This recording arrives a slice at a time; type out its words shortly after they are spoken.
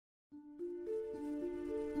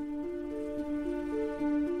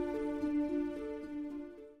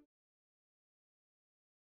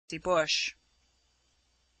bush.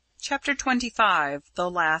 Chapter 25. The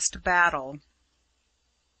Last Battle.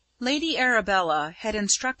 Lady Arabella had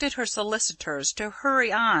instructed her solicitors to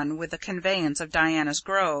hurry on with the conveyance of Diana's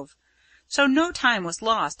Grove, so no time was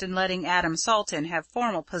lost in letting Adam Salton have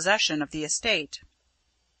formal possession of the estate.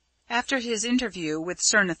 After his interview with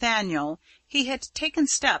Sir Nathaniel, he had taken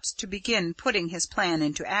steps to begin putting his plan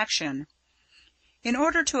into action. In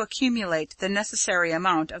order to accumulate the necessary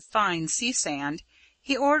amount of fine sea sand,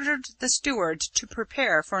 he ordered the steward to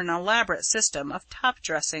prepare for an elaborate system of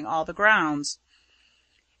top-dressing all the grounds.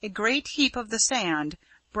 A great heap of the sand,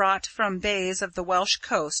 brought from bays of the Welsh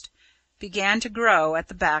coast, began to grow at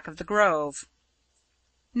the back of the grove.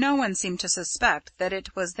 No one seemed to suspect that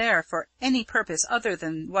it was there for any purpose other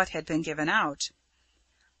than what had been given out.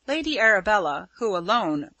 Lady Arabella, who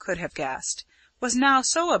alone could have guessed, was now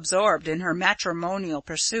so absorbed in her matrimonial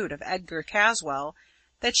pursuit of Edgar Caswall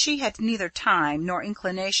that she had neither time nor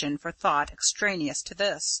inclination for thought extraneous to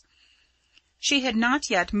this. She had not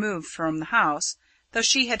yet moved from the house, though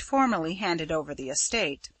she had formally handed over the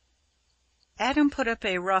estate. Adam put up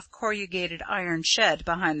a rough corrugated iron shed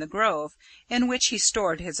behind the grove, in which he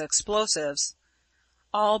stored his explosives.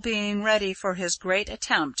 All being ready for his great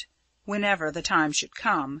attempt whenever the time should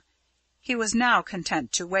come, he was now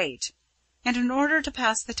content to wait, and in order to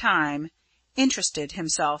pass the time, interested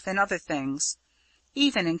himself in other things,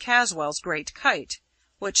 even in Caswall's great kite,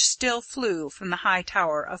 which still flew from the high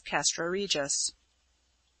tower of Castra Regis.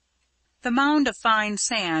 The mound of fine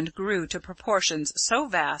sand grew to proportions so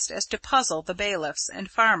vast as to puzzle the bailiffs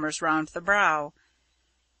and farmers round the brow.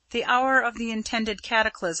 The hour of the intended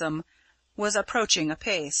cataclysm was approaching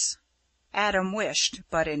apace. Adam wished,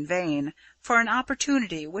 but in vain, for an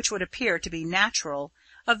opportunity which would appear to be natural,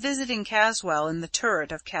 of visiting Caswall in the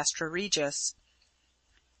turret of Castra Regis.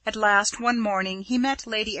 At last, one morning, he met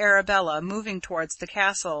Lady Arabella moving towards the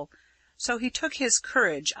castle, so he took his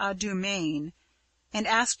courage à deux mains, and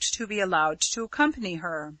asked to be allowed to accompany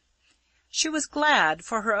her. She was glad,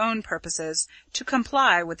 for her own purposes, to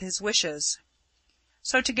comply with his wishes.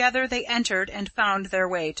 So together they entered and found their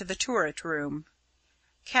way to the turret room.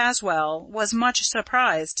 Caswall was much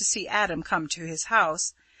surprised to see Adam come to his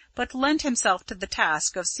house, but lent himself to the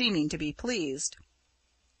task of seeming to be pleased.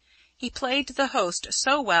 He played the host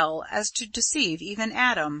so well as to deceive even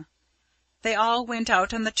Adam. They all went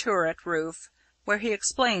out on the turret roof, where he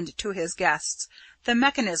explained to his guests the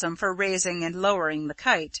mechanism for raising and lowering the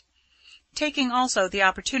kite, taking also the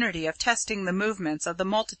opportunity of testing the movements of the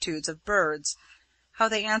multitudes of birds, how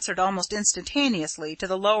they answered almost instantaneously to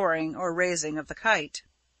the lowering or raising of the kite.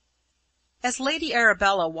 As Lady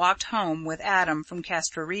Arabella walked home with Adam from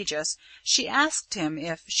Castra Regis, she asked him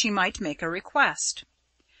if she might make a request.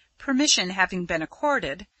 Permission having been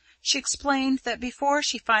accorded, she explained that before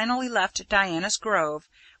she finally left Diana's Grove,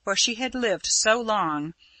 where she had lived so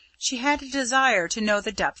long, she had a desire to know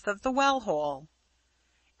the depth of the well-hole.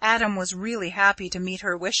 Adam was really happy to meet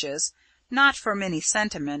her wishes, not from any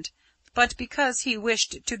sentiment, but because he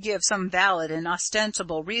wished to give some valid and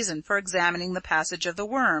ostensible reason for examining the passage of the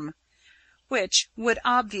worm, which would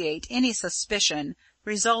obviate any suspicion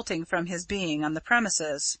resulting from his being on the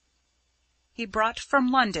premises. He brought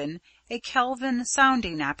from London a Kelvin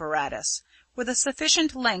sounding apparatus, with a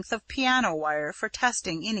sufficient length of piano wire for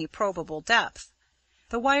testing any probable depth.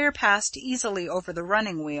 The wire passed easily over the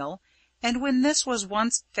running wheel, and when this was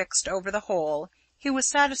once fixed over the hole, he was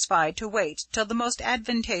satisfied to wait till the most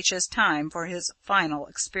advantageous time for his final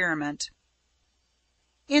experiment.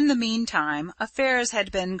 In the meantime, affairs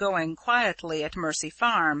had been going quietly at Mercy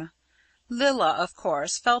Farm. Lilla, of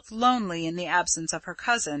course, felt lonely in the absence of her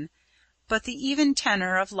cousin, but the even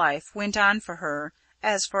tenor of life went on for her,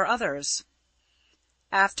 as for others.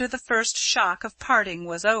 After the first shock of parting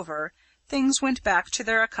was over, things went back to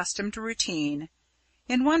their accustomed routine.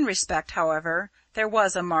 In one respect, however, there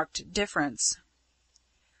was a marked difference.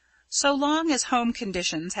 So long as home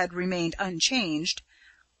conditions had remained unchanged,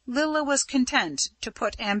 Lilla was content to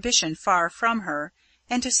put ambition far from her,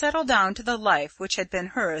 and to settle down to the life which had been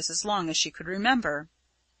hers as long as she could remember.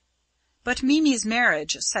 But Mimi's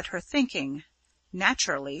marriage set her thinking.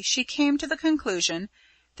 Naturally, she came to the conclusion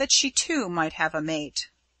that she too might have a mate.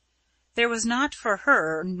 There was not for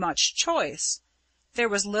her much choice. There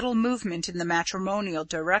was little movement in the matrimonial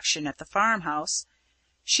direction at the farmhouse.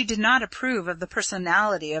 She did not approve of the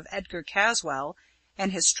personality of Edgar Caswall,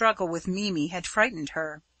 and his struggle with Mimi had frightened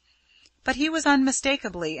her. But he was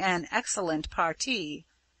unmistakably an excellent parti,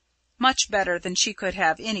 much better than she could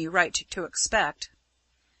have any right to expect.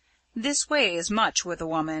 This weighs much with a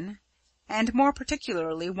woman, and more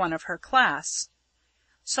particularly one of her class.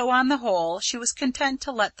 So on the whole she was content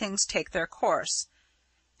to let things take their course,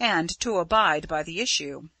 and to abide by the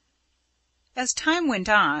issue. As time went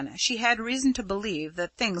on, she had reason to believe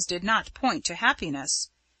that things did not point to happiness.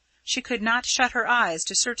 She could not shut her eyes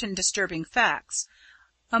to certain disturbing facts,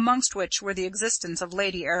 amongst which were the existence of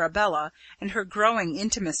Lady Arabella and her growing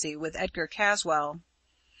intimacy with Edgar Caswall,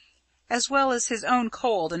 as well as his own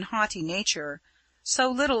cold and haughty nature, so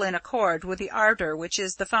little in accord with the ardour which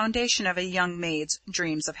is the foundation of a young maid's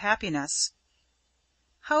dreams of happiness.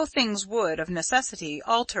 How things would, of necessity,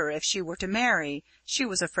 alter if she were to marry, she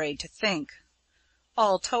was afraid to think.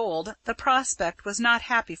 All told, the prospect was not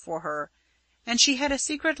happy for her, and she had a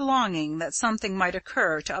secret longing that something might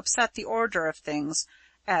occur to upset the order of things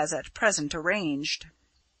as at present arranged.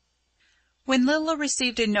 When Lilla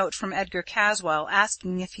received a note from Edgar Caswall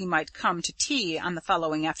asking if he might come to tea on the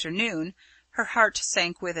following afternoon, her heart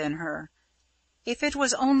sank within her. If it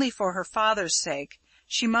was only for her father's sake,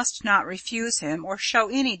 she must not refuse him or show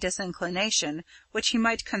any disinclination which he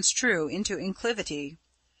might construe into incivility.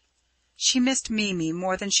 She missed Mimi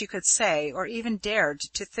more than she could say or even dared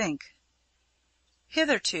to think.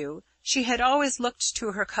 Hitherto she had always looked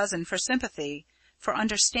to her cousin for sympathy, for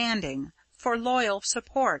understanding, for loyal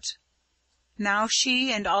support. Now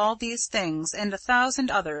she and all these things, and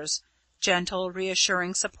 1,000 others, gentle,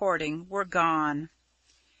 reassuring, supporting, were gone,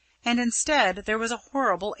 and instead there was a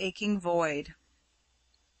horrible aching void.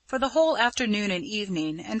 For the whole afternoon and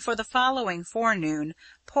evening, and for the following forenoon,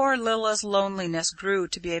 poor Lilla's loneliness grew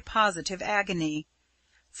to be a positive agony.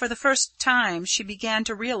 For the first time she began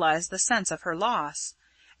to realize the sense of her loss,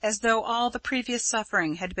 as though all the previous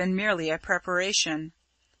suffering had been merely a preparation.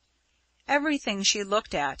 Everything she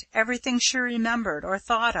looked at, everything she remembered or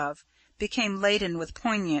thought of, became laden with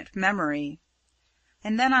poignant memory.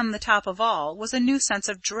 And then on the top of all was a new sense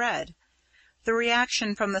of dread. The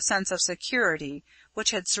reaction from the sense of security,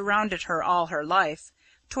 which had surrounded her all her life,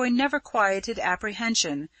 to a never quieted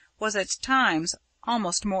apprehension, was at times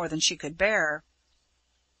almost more than she could bear.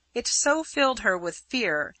 It so filled her with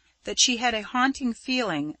fear that she had a haunting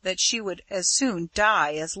feeling that she would as soon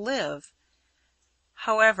die as live.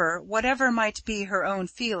 However, whatever might be her own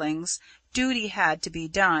feelings, duty had to be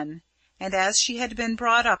done, and as she had been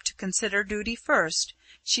brought up to consider duty first,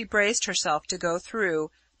 she braced herself to go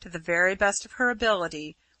through, to the very best of her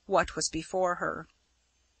ability, what was before her.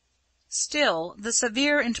 Still, the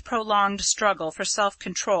severe and prolonged struggle for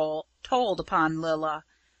self-control told upon Lilla.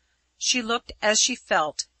 She looked, as she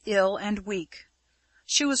felt, ill and weak.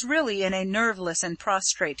 She was really in a nerveless and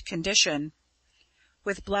prostrate condition,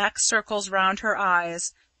 with black circles round her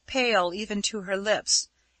eyes, pale even to her lips,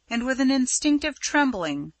 and with an instinctive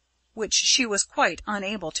trembling, which she was quite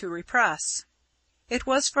unable to repress. It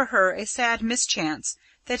was for her a sad mischance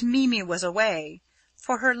that Mimi was away,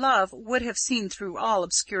 for her love would have seen through all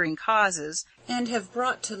obscuring causes, and have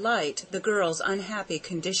brought to light the girl's unhappy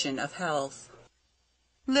condition of health.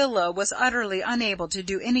 Lilla was utterly unable to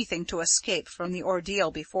do anything to escape from the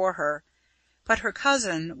ordeal before her, but her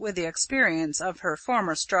cousin, with the experience of her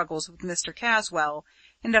former struggles with Mr. Caswall,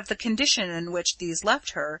 and of the condition in which these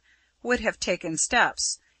left her, would have taken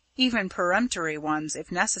steps, even peremptory ones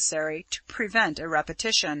if necessary, to prevent a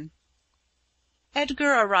repetition.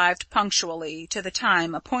 Edgar arrived punctually to the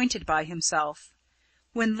time appointed by himself.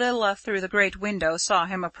 When Lilla through the great window saw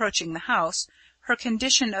him approaching the house, her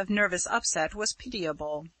condition of nervous upset was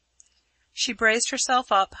pitiable. She braced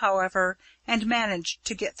herself up, however, and managed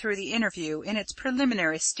to get through the interview in its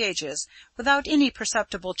preliminary stages without any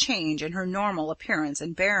perceptible change in her normal appearance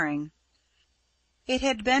and bearing. It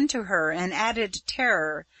had been to her an added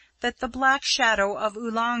terror that the black shadow of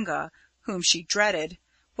Oolanga, whom she dreaded,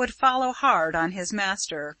 would follow hard on his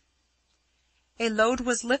master. A load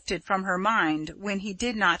was lifted from her mind when he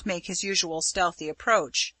did not make his usual stealthy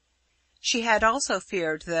approach. She had also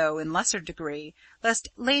feared, though in lesser degree, lest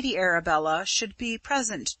Lady Arabella should be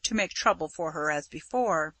present to make trouble for her as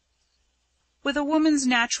before. With a woman's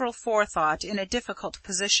natural forethought in a difficult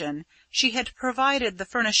position, she had provided the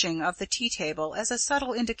furnishing of the tea-table as a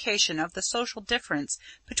subtle indication of the social difference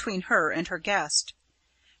between her and her guest.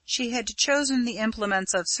 She had chosen the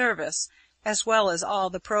implements of service, as well as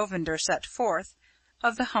all the provender set forth,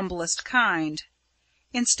 of the humblest kind.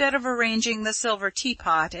 Instead of arranging the silver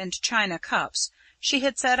teapot and china cups, she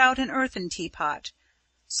had set out an earthen teapot,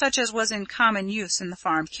 such as was in common use in the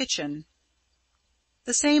farm kitchen.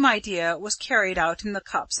 The same idea was carried out in the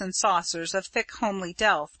cups and saucers of thick homely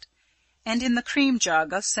delft, and in the cream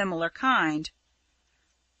jug of similar kind.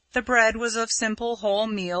 The bread was of simple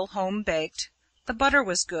wholemeal, home-baked. The butter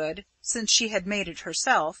was good, since she had made it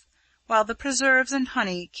herself, while the preserves and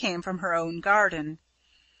honey came from her own garden.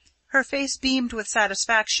 Her face beamed with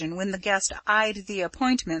satisfaction when the guest eyed the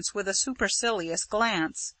appointments with a supercilious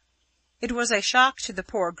glance. It was a shock to the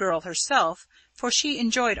poor girl herself, for she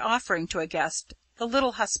enjoyed offering to a guest the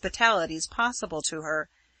little hospitalities possible to her,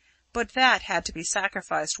 but that had to be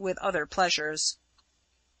sacrificed with other pleasures.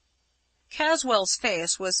 Caswell's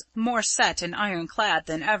face was more set and ironclad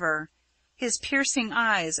than ever. His piercing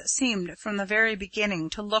eyes seemed from the very beginning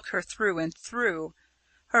to look her through and through.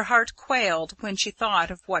 Her heart quailed when she thought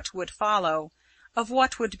of what would follow, of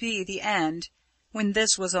what would be the end, when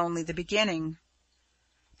this was only the beginning.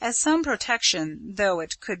 As some protection, though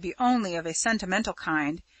it could be only of a sentimental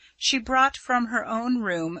kind, she brought from her own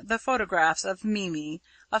room the photographs of Mimi,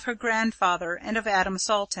 of her grandfather, and of Adam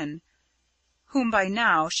Salton, whom by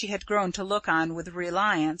now she had grown to look on with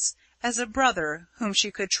reliance, as a brother whom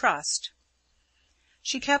she could trust.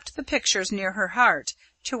 She kept the pictures near her heart,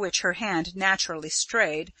 to which her hand naturally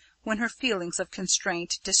strayed when her feelings of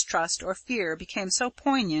constraint, distrust, or fear became so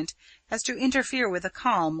poignant as to interfere with the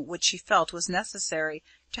calm which she felt was necessary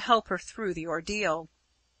to help her through the ordeal.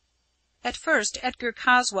 At first Edgar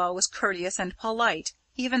Caswell was courteous and polite,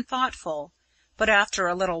 even thoughtful, but after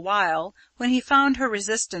a little while, when he found her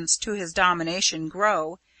resistance to his domination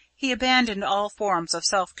grow, he abandoned all forms of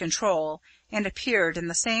self-control, and appeared in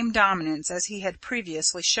the same dominance as he had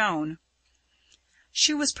previously shown.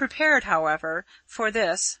 She was prepared, however, for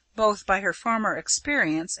this, both by her former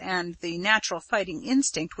experience and the natural fighting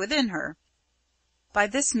instinct within her. By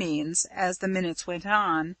this means, as the minutes went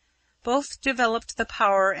on, both developed the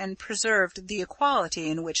power and preserved the equality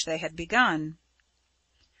in which they had begun.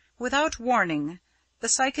 Without warning, the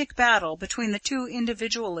psychic battle between the two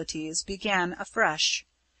individualities began afresh.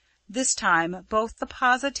 This time both the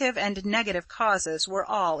positive and negative causes were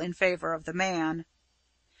all in favour of the man.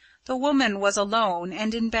 The woman was alone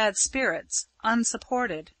and in bad spirits,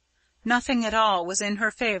 unsupported. Nothing at all was in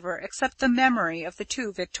her favour except the memory of the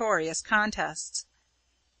two victorious contests.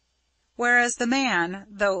 Whereas the man,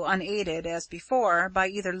 though unaided, as before, by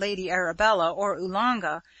either Lady Arabella or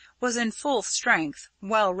Oolanga, was in full strength,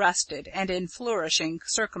 well rested, and in flourishing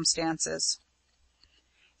circumstances.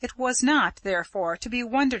 It was not, therefore, to be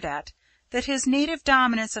wondered at that his native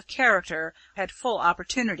dominance of character had full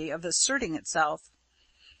opportunity of asserting itself.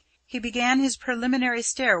 He began his preliminary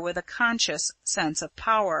stare with a conscious sense of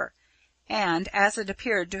power, and, as it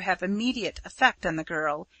appeared to have immediate effect on the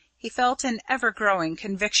girl, he felt an ever-growing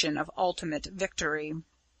conviction of ultimate victory.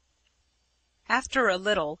 After a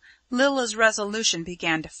little, Lilla's resolution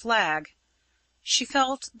began to flag. She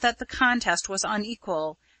felt that the contest was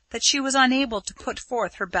unequal, that she was unable to put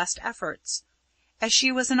forth her best efforts. As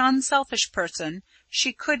she was an unselfish person,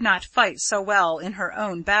 she could not fight so well in her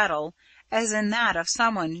own battle as in that of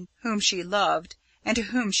someone whom she loved and to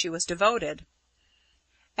whom she was devoted.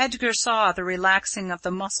 Edgar saw the relaxing of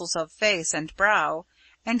the muscles of face and brow,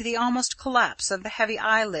 and the almost collapse of the heavy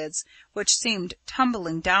eyelids which seemed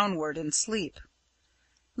tumbling downward in sleep.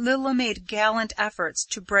 Lilla made gallant efforts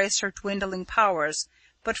to brace her dwindling powers,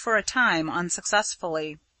 but for a time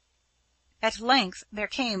unsuccessfully. At length there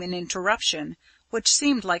came an interruption, which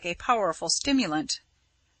seemed like a powerful stimulant.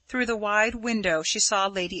 Through the wide window she saw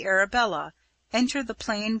Lady Arabella enter the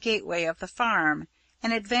plain gateway of the farm,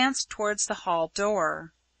 and advance towards the hall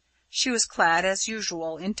door. She was clad as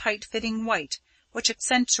usual in tight-fitting white, which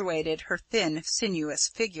accentuated her thin, sinuous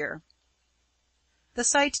figure. The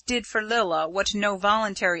sight did for Lilla what no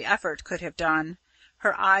voluntary effort could have done.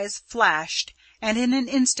 Her eyes flashed, and in an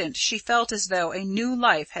instant she felt as though a new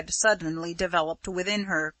life had suddenly developed within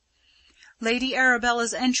her. Lady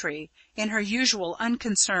Arabella's entry, in her usual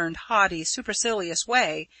unconcerned, haughty, supercilious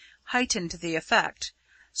way, heightened the effect,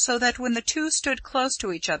 so that when the two stood close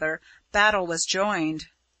to each other, battle was joined.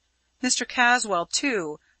 Mr. Caswell,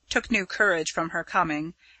 too, took new courage from her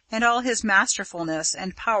coming, and all his masterfulness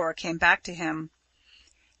and power came back to him.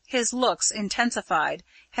 His looks, intensified,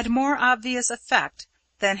 had more obvious effect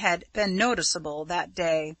than had been noticeable that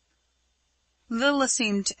day. Lilla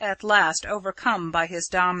seemed at last overcome by his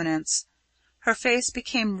dominance. Her face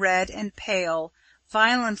became red and pale,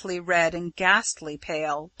 violently red and ghastly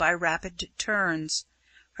pale, by rapid turns.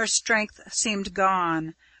 Her strength seemed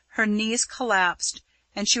gone, her knees collapsed,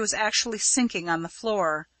 and she was actually sinking on the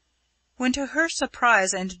floor, when, to her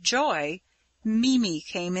surprise and joy, Mimi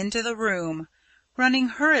came into the room, running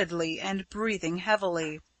hurriedly and breathing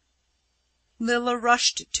heavily. Lilla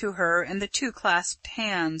rushed to her, and the two clasped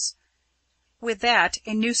hands. With that,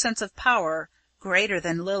 a new sense of power, greater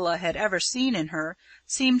than Lilla had ever seen in her,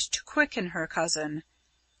 seemed to quicken her cousin.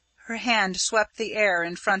 Her hand swept the air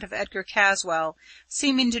in front of Edgar Caswell,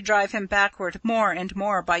 seeming to drive him backward more and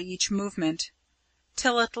more by each movement,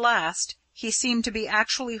 till at last He seemed to be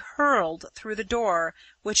actually hurled through the door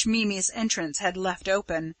which Mimi's entrance had left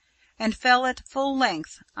open, and fell at full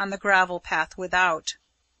length on the gravel path without.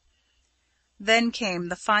 Then came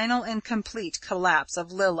the final and complete collapse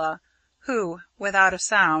of Lilla, who, without a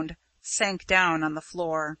sound, sank down on the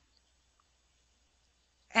floor.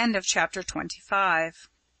 Chapter 26.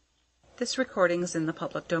 This recording is in the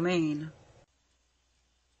public domain.